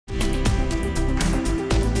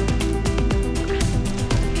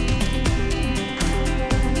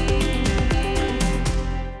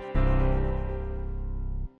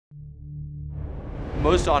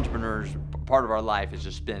most entrepreneurs, part of our life has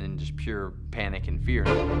just been in just pure panic and fear.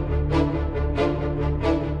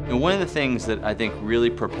 And one of the things that I think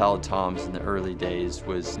really propelled TOMS in the early days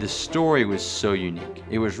was the story was so unique.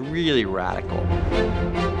 It was really radical.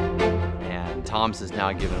 And TOMS has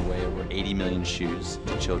now given away over 80 million shoes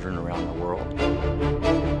to children around the world.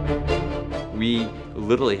 We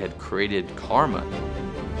literally had created karma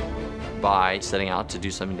by setting out to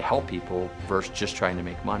do something to help people versus just trying to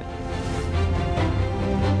make money.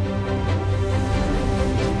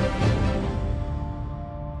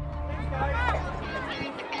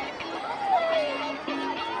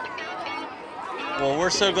 Well,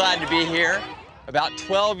 we're so glad to be here. About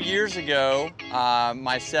 12 years ago,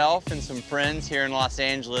 myself and some friends here in Los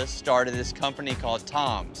Angeles started this company called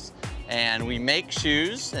TOMS. And we make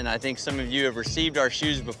shoes, and I think some of you have received our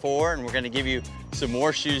shoes before, and we're gonna give you some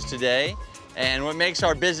more shoes today. And what makes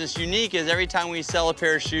our business unique is every time we sell a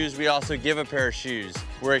pair of shoes, we also give a pair of shoes.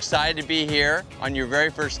 We're excited to be here on your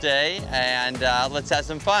very first day, and let's have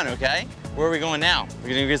some fun, okay? Where are we going now? We're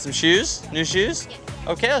gonna go get some shoes? New shoes?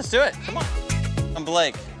 Okay, let's do it, come on. I'm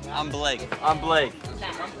Blake. I'm Blake. I'm Blake. Do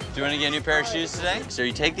you want to get a new pair of shoes today? So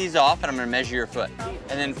you take these off and I'm going to measure your foot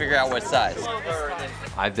and then figure out what size.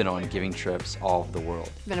 I've been on giving trips all over the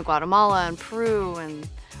world. I've been to Guatemala and Peru and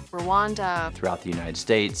Rwanda. Throughout the United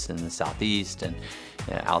States and the Southeast and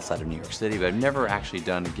outside of New York City, but I've never actually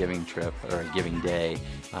done a giving trip or a giving day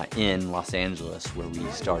in Los Angeles where we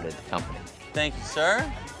started the company. Thank you,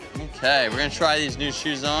 sir. Okay, we're going to try these new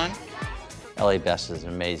shoes on. LA Best is an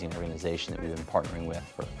amazing organization that we've been partnering with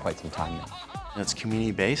for quite some time now. It's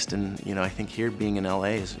community-based, and I think here being in LA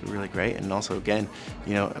is really great, and also again,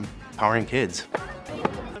 empowering kids.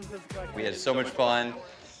 We had so much fun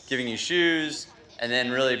giving you shoes and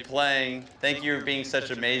then really playing. Thank you for being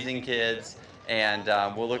such amazing kids, and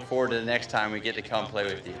we'll look forward to the next time we get to come play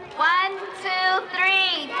with you. 1, 2, 3.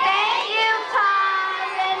 Thank you,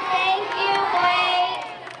 TOMS, and thank you, Blake.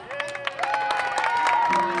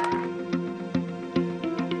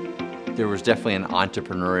 There was definitely an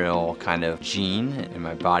entrepreneurial kind of gene in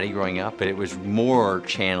my body growing up, but it was more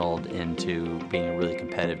channeled into being a really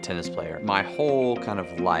competitive tennis player. My whole kind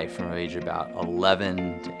of life from age about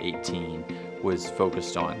 11 to 18 was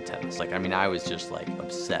focused on tennis. I was just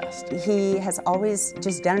obsessed. He has always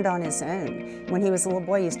just done it on his own. When he was a little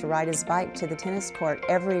boy, he used to ride his bike to the tennis court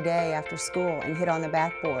every day after school and hit on the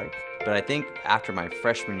backboard. But I think after my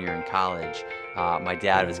freshman year in college, my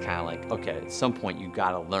dad was kind of like, okay, at some point you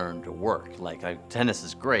gotta learn to work. Tennis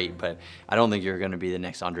is great, but I don't think you're gonna be the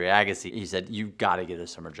next Andre Agassi. He said, you've gotta get a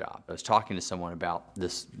summer job. I was talking to someone about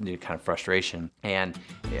this kind of frustration, and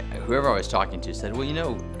whoever I was talking to said,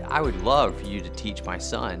 well, I would love for you to teach my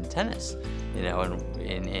son tennis, and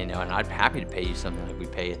I'd be happy to pay you something like we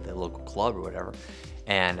pay at the local club or whatever.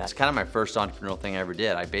 And that's kind of my first entrepreneurial thing I ever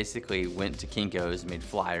did. I basically went to Kinko's, made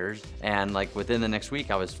flyers, and within the next week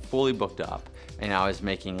I was fully booked up, and I was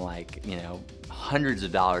making hundreds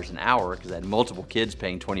of dollars an hour because I had multiple kids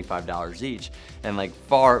paying $25 each, and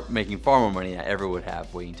making far more money than I ever would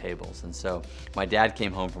have waiting tables. And so my dad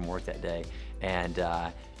came home from work that day,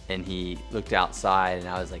 and he looked outside, and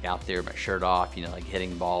I was out there with my shirt off,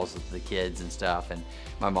 hitting balls with the kids and stuff. And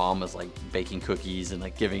my mom was baking cookies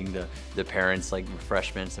and giving the parents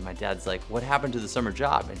refreshments. And my dad's like, what happened to the summer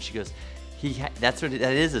job? And she goes, that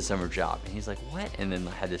is a summer job. And he's like, what? And then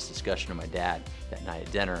I had this discussion with my dad that night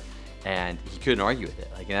at dinner, and he couldn't argue with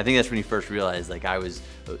it. And I think that's when he first realized I was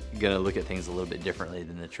gonna look at things a little bit differently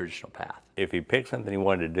than the traditional path. If he picked something he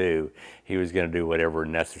wanted to do, he was gonna do whatever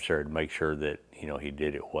necessary to make sure that he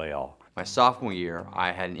did it well. My sophomore year,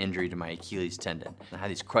 I had an injury to my Achilles tendon. I had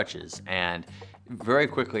these crutches, and very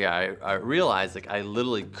quickly I realized I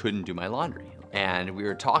literally couldn't do my laundry. And we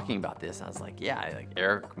were talking about this, and I was like, yeah,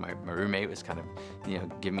 Eric, my roommate, was kind of,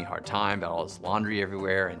 giving me a hard time about all this laundry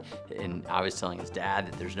everywhere, and I was telling his dad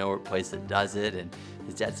that there's no place that does it, and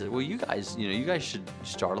his dad said, well, you guys should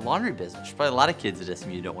start a laundry business. There's probably a lot of kids at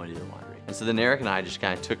SMU don't want to do their laundry. And so then Eric and I just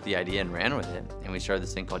kind of took the idea and ran with it, and we started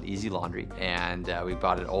this thing called Easy Laundry, and we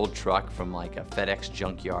bought an old truck from a FedEx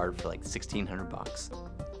junkyard for $1,600.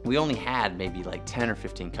 We only had maybe 10 or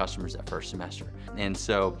 15 customers that first semester. And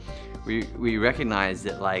so we recognized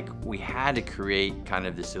that we had to create kind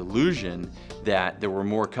of this illusion that there were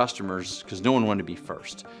more customers because no one wanted to be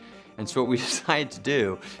first. And so what we decided to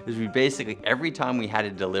do is we basically, every time we had to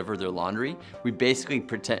deliver their laundry, we basically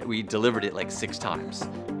we delivered it 6 times.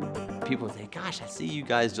 People would say, gosh, I see you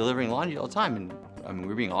guys delivering laundry all the time. And I mean,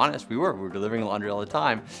 we're being honest, we were delivering laundry all the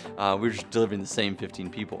time. We were just delivering the same 15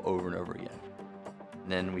 people over and over again.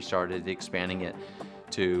 And then we started expanding it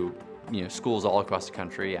to schools all across the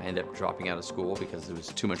country. I ended up dropping out of school because it was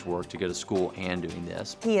too much work to go to school and doing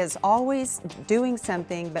this. He is always doing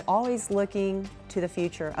something, but always looking to the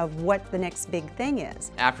future of what the next big thing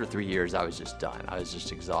is. After 3 years, I was just done. I was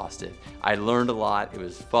just exhausted. I learned a lot. It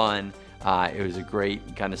was fun. It was a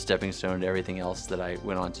great kind of stepping stone to everything else that I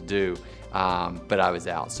went on to do, but I was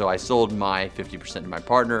out. So I sold my 50% to my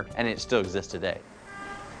partner, and it still exists today.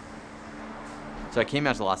 So I came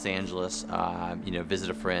out to Los Angeles, visit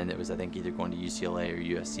a friend that was, I think, either going to UCLA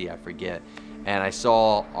or USC, I forget. And I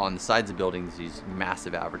saw on the sides of buildings these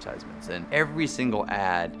massive advertisements, and every single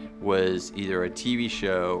ad was either a TV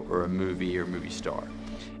show or a movie star.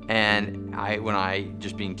 And when I,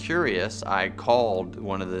 just being curious, I called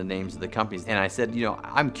one of the names of the companies and I said,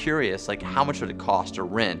 I'm curious, like, how much would it cost to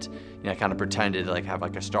rent? I kind of pretended to have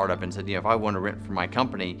like a startup and said, if I want to rent for my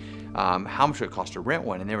company, how much would it cost to rent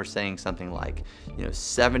one? And they were saying something like,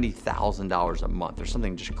 $70,000 a month or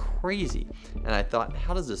something just crazy. And I thought,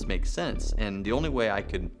 how does this make sense? And the only way I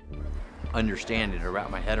could understand it or wrap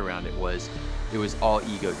my head around it was all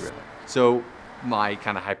ego driven. So my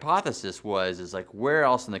kind of hypothesis is like, where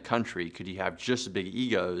else in the country could you have just as big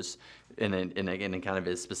egos in a kind of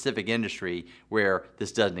a specific industry where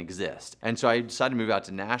this doesn't exist? And so I decided to move out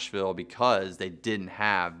to Nashville because they didn't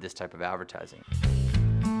have this type of advertising.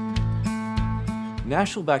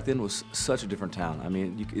 Nashville back then was such a different town. I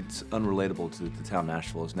mean, it's unrelatable to the town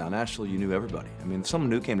Nashville is now. Nashville, you knew everybody. I mean, if someone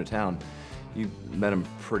new came to town, you met them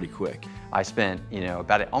pretty quick. I spent,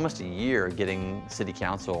 about almost a year getting city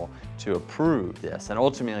council to approve this, and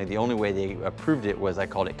ultimately the only way they approved it was I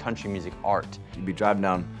called it country music art. You'd be driving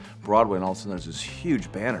down Broadway and all of a sudden there's this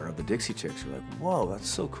huge banner of the Dixie Chicks. You're like, whoa, that's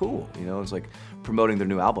so cool. It's like promoting their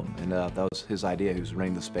new album, and that was his idea. He was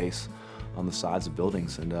renting the space on the sides of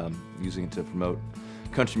buildings and using it to promote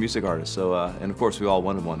country music artists. So, and of course we all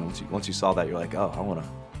wanted one. Once you saw that, you're like, oh, I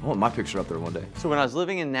want my picture up there one day. So when I was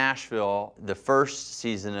living in Nashville, the first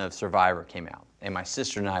season of Survivor came out, and my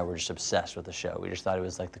sister and I were just obsessed with the show. We just thought it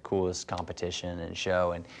was like the coolest competition and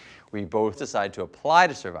show, and we both decided to apply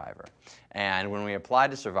to Survivor. And when we applied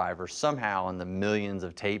to Survivor, somehow in the millions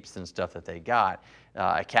of tapes and stuff that they got,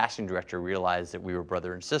 a casting director realized that we were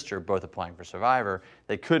brother and sister, both applying for Survivor.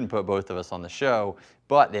 They couldn't put both of us on the show,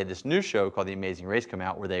 but they had this new show called The Amazing Race come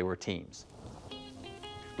out where they were teams.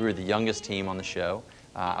 We were the youngest team on the show.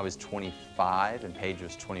 I was 25 and Paige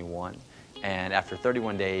was 21. And after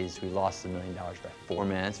 31 days, we lost $1 million by 4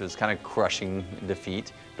 minutes. It was kind of crushing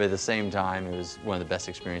defeat, but at the same time, it was one of the best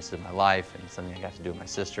experiences of my life and something I got to do with my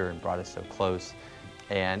sister and brought us so close.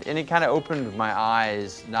 And it kind of opened my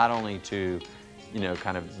eyes not only to,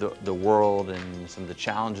 kind of the world and some of the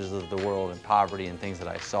challenges of the world and poverty and things that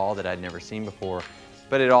I saw that I'd never seen before,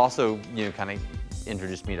 but it also, kind of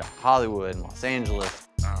introduced me to Hollywood and Los Angeles.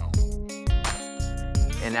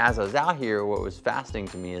 And as I was out here, what was fascinating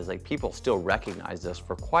to me is like people still recognized us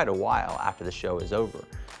for quite a while after the show is over.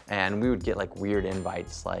 And we would get like weird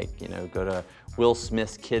invites like, go to Will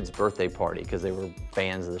Smith's kid's birthday party because they were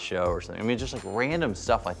fans of the show or something. I mean, just like random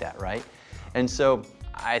stuff like that, right? And so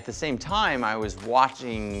at the same time, I was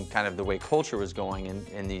watching kind of the way culture was going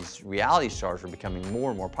and these reality stars were becoming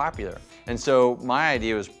more and more popular. And so my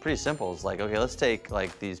idea was pretty simple. It's like, okay, let's take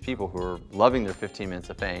like these people who are loving their 15 minutes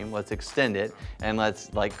of fame, let's extend it, and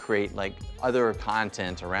let's like create like other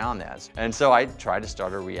content around that. And so I tried to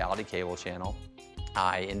start a reality cable channel.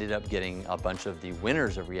 I ended up getting a bunch of the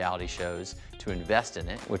winners of reality shows to invest in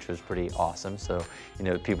it, which was pretty awesome. So,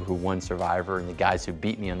 people who won Survivor and the guys who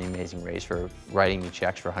beat me on The Amazing Race for writing me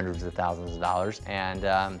checks for hundreds of thousands of dollars.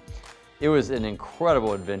 And it was an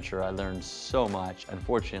incredible adventure. I learned so much.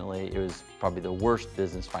 Unfortunately, it was probably the worst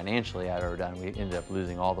business financially I've ever done. We ended up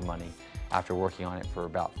losing all the money after working on it for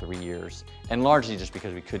about 3 years, and largely just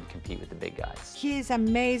because we couldn't compete with the big guys. He is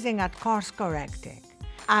amazing at course correcting,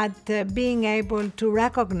 at being able to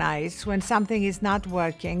recognize when something is not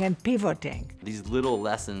working and pivoting. These little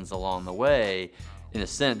lessons along the way, in a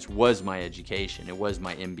sense, was my education. It was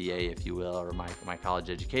my MBA, if you will, or my college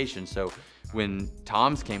education. So when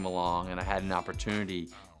TOMS came along and I had an opportunity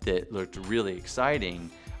that looked really exciting,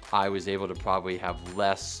 I was able to probably have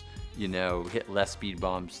less, hit less speed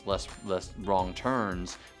bumps, less wrong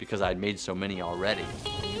turns, because I'd made so many already.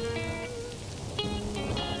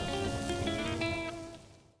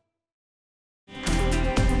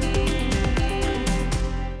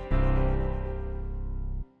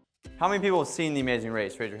 How many people have seen The Amazing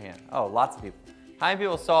Race? Raise your hand. Oh, lots of people. How many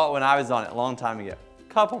people saw it when I was on it a long time ago?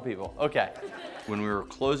 Couple people, okay. When we were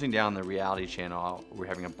closing down the reality channel, we were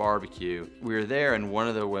having a barbecue. We were there and one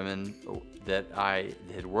of the women that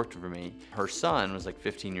had worked for me, her son was like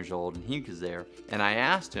 15 years old and he was there. And I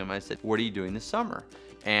asked him, I said, what are you doing this summer?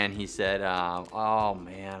 And he said, oh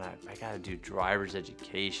man, I gotta do driver's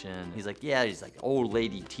education. He's like, yeah, he's like old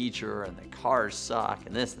lady teacher and the cars suck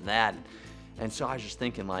and this and that. And so I was just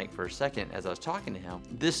thinking, like, for a second, as I was talking to him,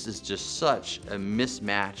 this is just such a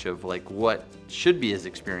mismatch of like what should be his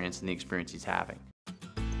experience and the experience he's having.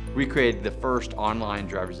 We created the first online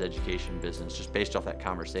driver's education business just based off that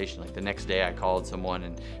conversation. Like the next day I called someone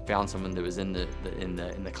and found someone that was in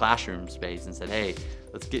the classroom space and said, hey,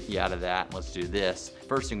 let's get you out of that and let's do this.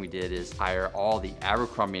 First thing we did is hire all the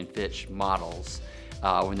Abercrombie & Fitch models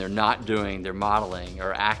when they're not doing their modeling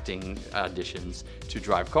or acting auditions to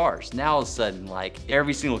drive cars. Now all of a sudden, like,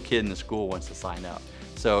 every single kid in the school wants to sign up.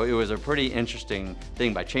 So it was a pretty interesting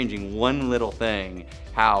thing by changing one little thing,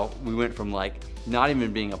 how we went from like not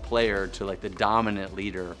even being a player to like the dominant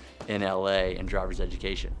leader in LA in driver's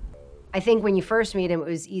education. I think when you first meet him, it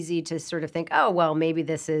was easy to sort of think, oh, well, maybe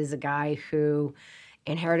this is a guy who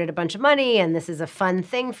inherited a bunch of money and this is a fun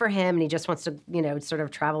thing for him and he just wants to, you know, sort of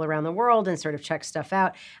travel around the world and sort of check stuff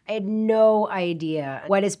out. I had no idea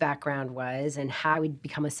what his background was and how he'd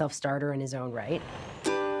become a self-starter in his own right.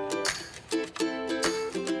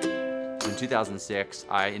 In 2006,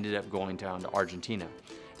 I ended up going down to Argentina.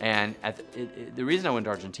 And the reason I went to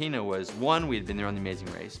Argentina was, one, we had been there on the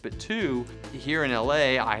Amazing Race, but two, here in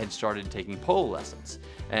LA, I had started taking polo lessons.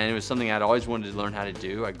 And it was something I'd always wanted to learn how to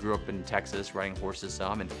do. I grew up in Texas riding horses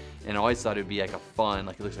some, and I always thought it would be like a fun,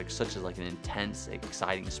 like it looks like such an intense,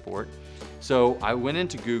 exciting sport. So I went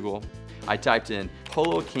into Google, I typed in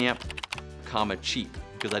polo camp, cheap,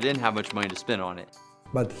 because I didn't have much money to spend on it.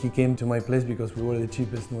 But he came to my place because we were the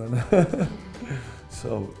cheapest one.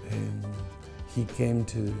 So he came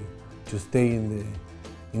to stay in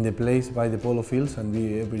the place by the polo fields and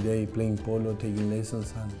be every day playing polo, taking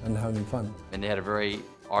lessons and having fun. And they had a very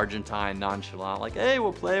Argentine, nonchalant, like, hey,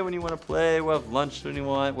 we'll play when you want to play, we'll have lunch when you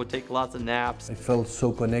want, we'll take lots of naps. I felt so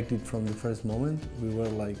connected from the first moment. We were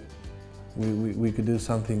like, we could do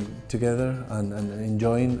something together and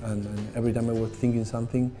enjoying, and every time I was thinking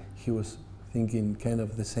something, he was thinking kind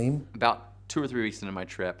of the same. About 2 or 3 weeks into my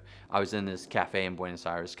trip, I was in this cafe in Buenos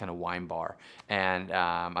Aires, kind of wine bar, and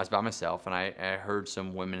I was by myself, and I heard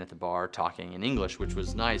some women at the bar talking in English, which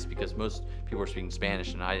was nice because most people were speaking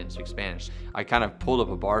Spanish and I didn't speak Spanish. I kind of pulled up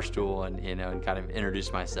a bar stool and and kind of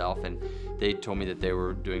introduced myself, and they told me that they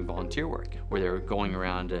were doing volunteer work, where they were going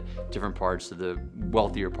around to different parts of the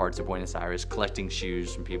wealthier parts of Buenos Aires, collecting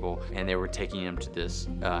shoes from people, and they were taking them to this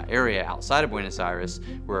area outside of Buenos Aires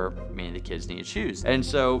where many of the kids needed shoes. And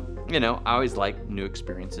so, I always like new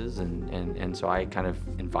experiences, and so I kind of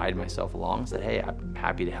invited myself along and said, hey, I'm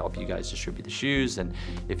happy to help you guys distribute the shoes, and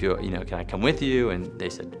if you can I come with you? And they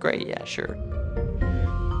said, great, yeah, sure.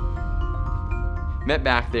 Met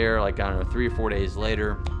back there, like, I don't know, 3 or 4 days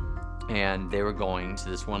later, and they were going to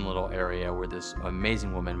this one little area where this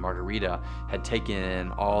amazing woman, Margarita, had taken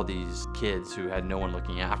in all these kids who had no one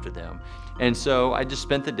looking after them. And so I just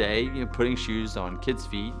spent the day, putting shoes on kids'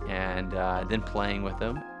 feet and then playing with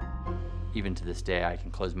them. Even to this day, I can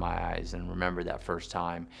close my eyes and remember that first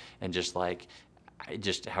time and just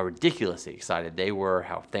how ridiculously excited they were,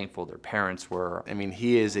 how thankful their parents were. I mean,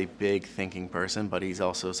 he is a big thinking person, but he's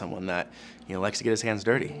also someone that, likes to get his hands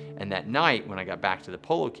dirty. And that night, when I got back to the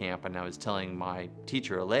polo camp and I was telling my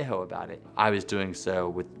teacher, Alejo, about it, I was doing so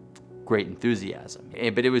with great enthusiasm.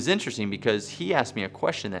 But it was interesting because he asked me a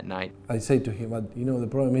question that night. I said to him, but the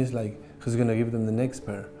problem is, like, who's gonna give them the next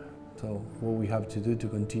pair? So what we have to do to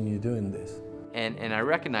continue doing this. And I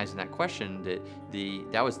recognized in that question that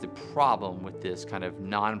that was the problem with this kind of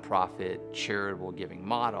nonprofit charitable giving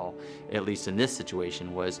model, at least in this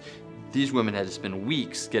situation, was these women had to spend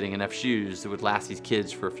weeks getting enough shoes that would last these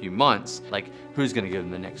kids for a few months. Like, who's gonna give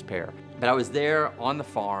them the next pair? But I was there on the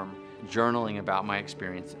farm journaling about my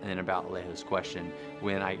experience and then about Alejo's question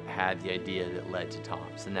when I had the idea that led to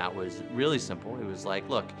TOMS. And that was really simple. It was like,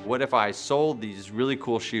 look, what if I sold these really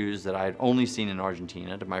cool shoes that I had only seen in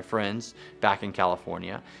Argentina to my friends back in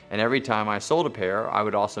California, and every time I sold a pair, I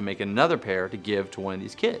would also make another pair to give to one of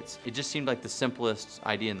these kids. It just seemed like the simplest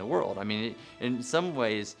idea in the world. I mean, in some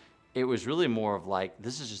ways, it was really more of like,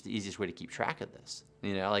 this is just the easiest way to keep track of this.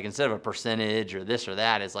 Like, instead of a percentage or this or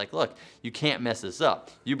that, it's like, look, you can't mess this up.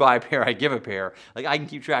 You buy a pair, I give a pair. Like, I can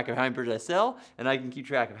keep track of how many pairs I sell, and I can keep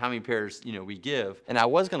track of how many pairs, we give. And I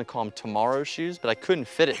was gonna call them tomorrow's shoes, but I couldn't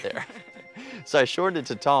fit it there. So I shortened it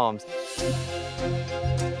to TOMS.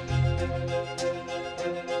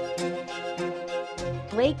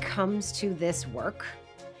 Blake comes to this work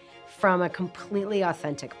from a completely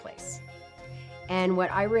authentic place. And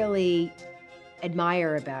what I really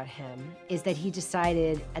admire about him is that he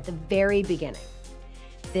decided at the very beginning,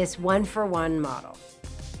 this one-for-one model,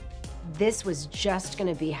 this was just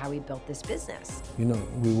going to be how he built this business. You know,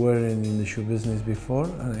 we weren't in the shoe business before,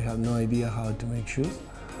 and I had no idea how to make shoes.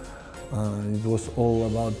 It was all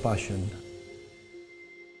about passion.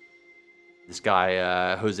 This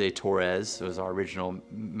guy, Jose Torres, was our original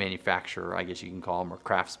manufacturer, I guess you can call him, or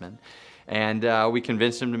craftsman. And we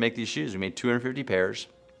convinced him to make these shoes. We made 250 pairs,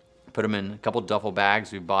 put them in a couple duffel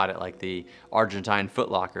bags we bought at like the Argentine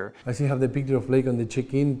Foot Locker. I still have the picture of Blake on the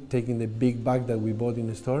check-in, taking the big bag that we bought in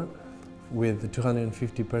the store with the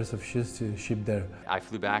 250 pairs of shoes to ship there. I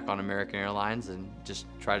flew back on American Airlines and just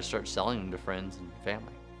tried to start selling them to friends and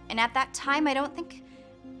family. And at that time, I don't think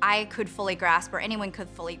I could fully grasp, or anyone could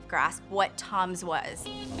fully grasp, what TOMS was.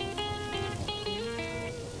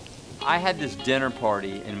 I had this dinner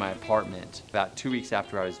party in my apartment about 2 weeks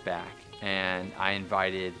after I was back, and I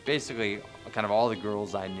invited basically kind of all the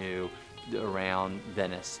girls I knew around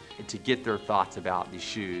Venice to get their thoughts about these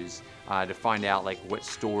shoes, to find out like what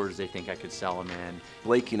stores they think I could sell them in.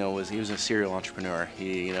 Blake, he was a serial entrepreneur.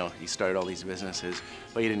 He started all these businesses,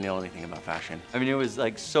 but he didn't know anything about fashion. I mean, it was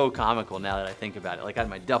like so comical now that I think about it. Like I had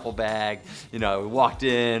my duffel bag, we walked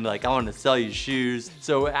in, like I wanted to sell you shoes.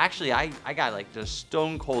 So actually I got like just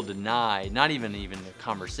stone cold denied, not even a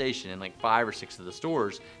conversation in like 5 or 6 of the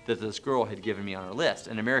stores that this girl had given me on her list,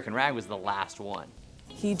 and American Rag was the last one.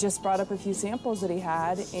 He just brought up a few samples that he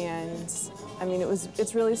had, and I mean,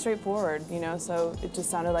 it's really straightforward, so it just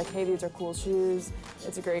sounded like, hey, these are cool shoes,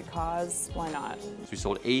 it's a great cause, why not? So we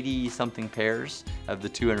sold 80-something pairs of the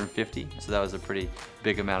 250, so that was a pretty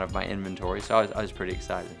big amount of my inventory, so I was pretty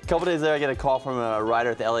excited. A couple days later, I get a call from a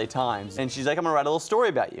writer at the LA Times, and she's like, I'm gonna write a little story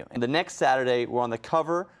about you. And the next Saturday, we're on the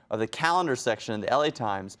cover of the calendar section of the LA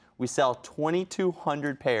Times. We sell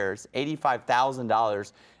 2,200 pairs,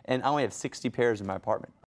 $85,000, and I only have 60 pairs in my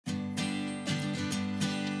apartment.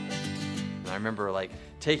 I remember like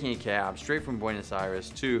taking a cab straight from Buenos Aires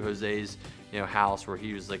to Jose's house where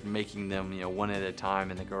he was like making them one at a time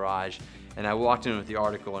in the garage, and I walked in with the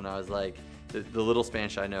article and I was like, the little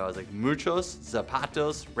Spanish I know, I was like, muchos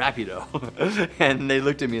zapatos rapido. And they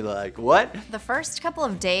looked at me like, what? The first couple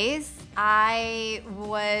of days, I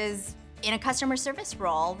was in a customer service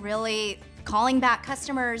role, really calling back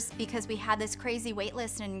customers because we had this crazy wait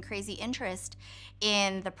list and crazy interest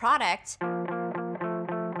in the product.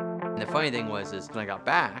 And the funny thing was when I got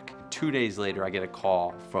back, 2 days later, I get a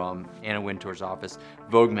call from Anna Wintour's office,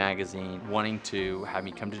 Vogue magazine, wanting to have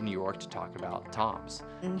me come to New York to talk about TOMS.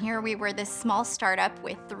 And here we were, this small startup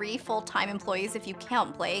with 3 full-time employees, if you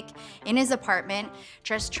count Blake, in his apartment,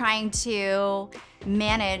 just trying to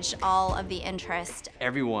manage all of the interest.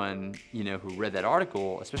 Everyone, who read that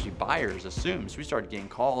article, especially buyers, assumes. We started getting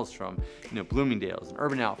calls from, Bloomingdale's and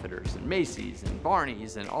Urban Outfitters and Macy's and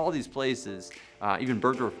Barney's and all these places, even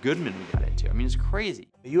Bergdorf Goodman we got into. I mean, it's crazy.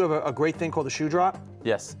 You have a great thing called the shoe drop?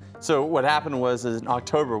 Yes. So what happened was in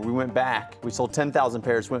October, we went back, we sold 10,000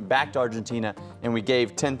 pairs, went back to Argentina, and we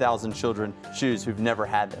gave 10,000 children shoes who've never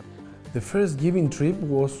had them. The first giving trip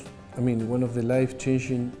was, one of the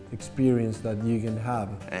life-changing experience that you can have.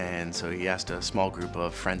 And so he asked a small group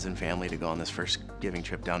of friends and family to go on this first giving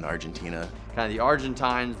trip down to Argentina. Kind of the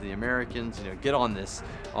Argentines, the Americans, get on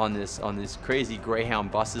these crazy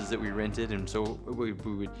Greyhound buses that we rented, and so we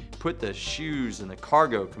would put the shoes and the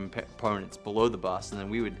cargo components below the bus, and then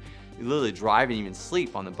we would literally drive and even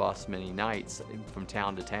sleep on the bus many nights from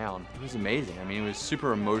town to town. It was amazing. It was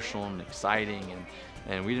super emotional and exciting,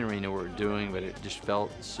 and we didn't really know what we were doing, but it just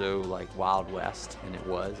felt so like Wild West, and it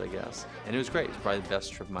was, I guess. And it was great. It was probably the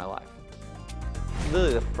best trip of my life.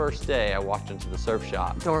 Literally the first day I walked into the surf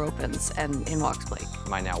shop. Door opens and in walks Blake.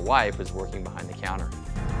 My now wife was working behind the counter.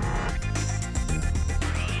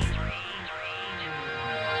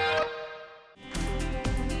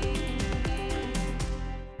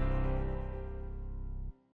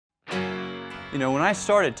 When I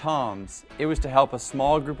started TOMS, it was to help a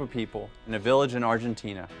small group of people in a village in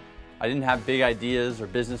Argentina. I didn't have big ideas or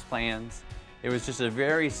business plans. It was just a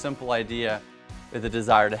very simple idea with a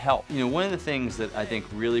desire to help. One of the things that I think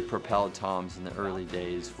really propelled TOMS in the early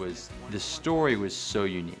days was the story was so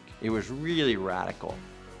unique. It was really radical.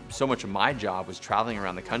 So much of my job was traveling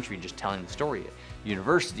around the country just telling the story at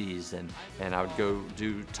universities, and I would go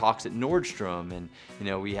do talks at Nordstrom, and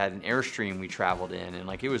we had an Airstream we traveled in, and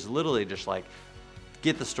it was literally just like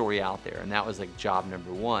get the story out there, and that was like job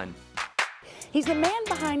number one. He's the man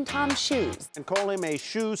behind TOMS Shoes. And call him a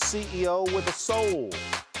shoe CEO with a soul.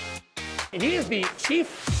 He is the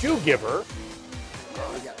chief shoe giver.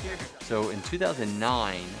 So in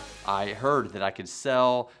 2009, I heard that I could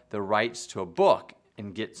sell the rights to a book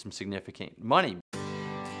and get some significant money.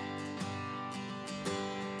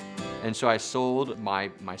 And so I sold my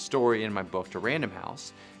story and my book to Random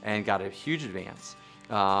House and got a huge advance,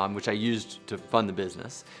 which I used to fund the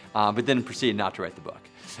business, but then proceeded not to write the book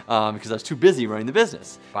because I was too busy running the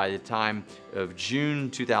business. By the time of June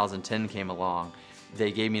 2010 came along,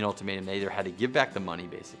 they gave me an ultimatum. They either had to give back the money,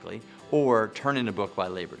 basically, or turn in a book by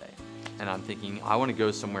Labor Day. And I'm thinking, I want to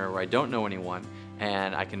go somewhere where I don't know anyone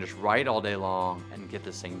and I can just write all day long and get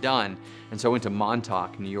this thing done. And so I went to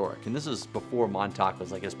Montauk, New York. And this was before Montauk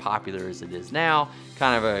was like as popular as it is now.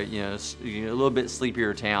 Kind of a, a little bit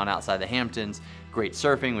sleepier town outside the Hamptons. Great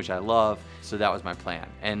surfing, which I love. So that was my plan.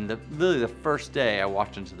 And literally the first day I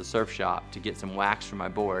walked into the surf shop to get some wax for my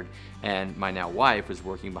board, and my now wife was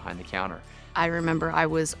working behind the counter. I remember I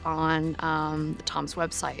was on the TOMS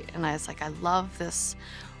website, and I was like, I love this,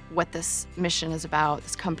 what this mission is about,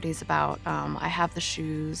 this company's about. I have the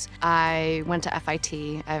shoes. I went to FIT.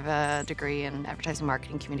 I have a degree in advertising,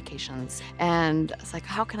 marketing, communications. And I was like,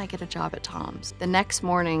 how can I get a job at TOMS? The next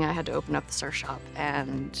morning, I had to open up the surf shop,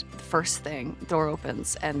 and the first thing, the door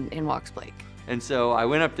opens, and in walks Blake. And so I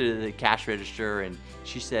went up to the cash register, and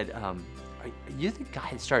she said, are you the guy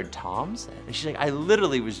that started TOMS? And she's like, I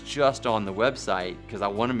literally was just on the website because I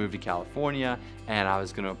want to move to California, and I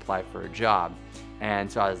was going to apply for a job.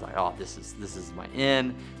 And so I was like, oh, this is my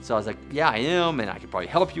in. So I was like, yeah, I am, and I could probably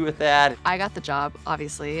help you with that. I got the job,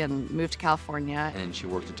 obviously, and moved to California. And she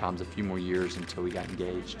worked at TOMS a few more years until we got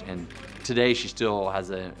engaged. And today she still has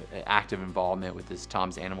an active involvement with this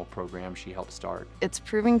TOMS Animal program she helped start. It's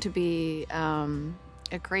proving to be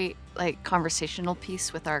a great conversational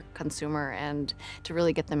piece with our consumer, and to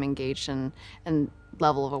really get them engaged and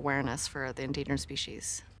level of awareness for the endangered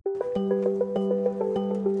species.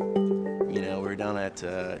 We were down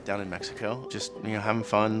in Mexico, just having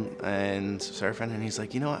fun and surfing, and he's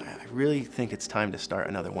like, I really think it's time to start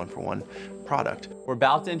another one-for-one product. We're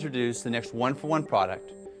about to introduce the next one-for-one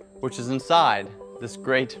product, which is inside this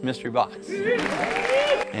great mystery box.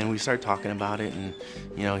 And we started talking about it, and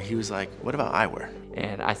he was like, what about eyewear?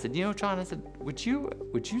 And I said, John, I said, would you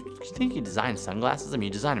think you design sunglasses? I mean,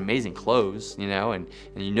 you design amazing clothes,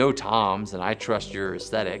 and TOMS, and I trust your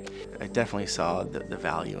aesthetic. I definitely saw the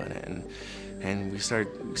value in it, and we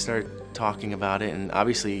started talking about it, and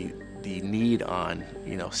obviously the need on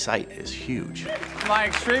sight is huge. It's my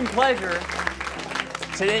extreme pleasure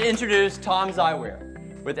to introduce TOMS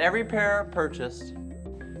Eyewear. With every pair purchased,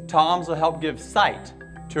 TOMS will help give sight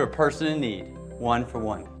to a person in need, one for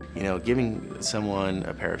one. Giving someone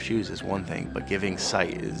a pair of shoes is one thing, but giving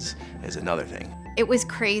sight is another thing. It was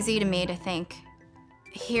crazy to me to think,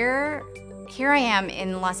 here I am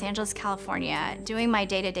in Los Angeles, California, doing my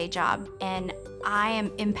day-to-day job, and I am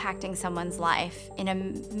impacting someone's life in a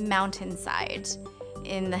mountainside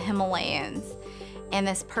in the Himalayas, and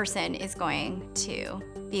this person is going to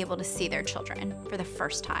be able to see their children for the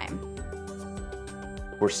first time.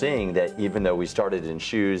 We're seeing that even though we started in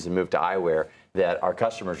shoes and moved to eyewear, that our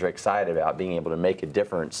customers are excited about being able to make a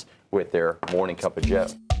difference with their morning cup of joe.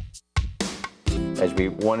 As we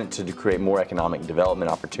wanted to create more economic development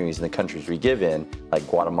opportunities in the countries we give in, like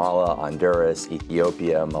Guatemala, Honduras,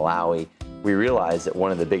 Ethiopia, Malawi, we realized that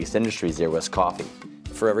one of the biggest industries there was coffee.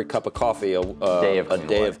 For every cup of coffee, a day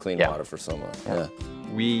of clean water for someone. Yeah.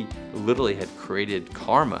 We literally had created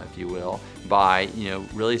karma, if you will, by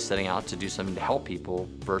really setting out to do something to help people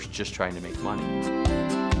versus just trying to make money.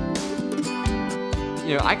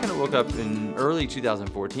 I kind of woke up in early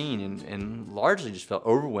 2014 and largely just felt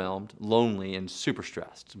overwhelmed, lonely, and super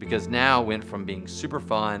stressed, because now went from being super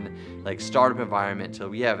fun, startup environment, to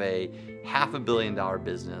we have a $500 million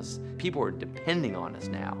business. People are depending on us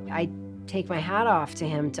now. I take my hat off to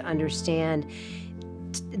him to understand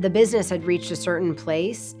the business had reached a certain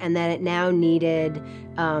place, and that it now needed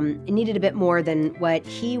a bit more than what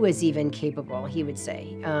he was even capable, he would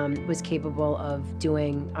say, was capable of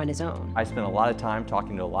doing on his own. I spent a lot of time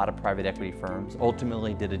talking to a lot of private equity firms,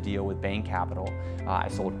 ultimately did a deal with Bain Capital. I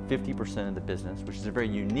sold 50% of the business, which is a very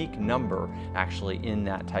unique number, actually, in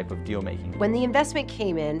that type of deal making. When the investment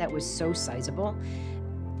came in that was so sizable,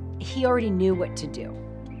 he already knew what to do.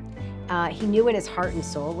 He knew in his heart and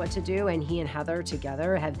soul what to do, and he and Heather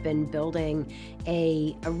together have been building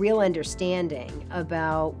a real understanding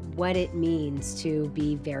about what it means to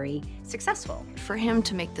be very successful. For him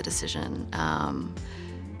to make the decision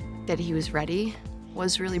that he was ready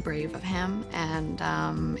was really brave of him, and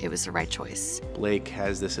it was the right choice. Blake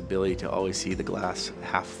has this ability to always see the glass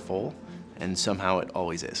half full, and somehow it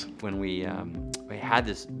always is. When we had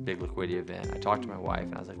this big liquidity event, I talked to my wife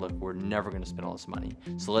and I was like, look, we're never going to spend all this money.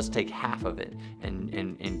 So let's take half of it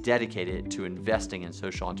and dedicate it to investing in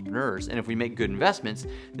social entrepreneurs. And if we make good investments,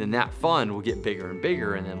 then that fund will get bigger and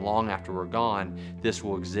bigger. And then long after we're gone, this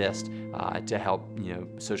will exist to help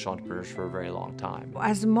social entrepreneurs for a very long time.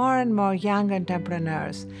 As more and more young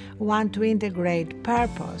entrepreneurs want to integrate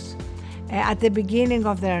purpose at the beginning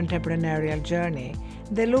of their entrepreneurial journey,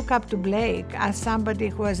 they look up to Blake as somebody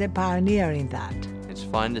who was a pioneer in that. It's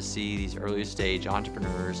fun to see these early stage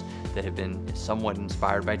entrepreneurs that have been somewhat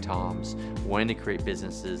inspired by TOMS, wanting to create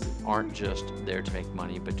businesses that aren't just there to make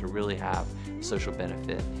money, but to really have social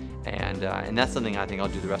benefit. And that's something I think I'll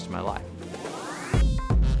do the rest of my life.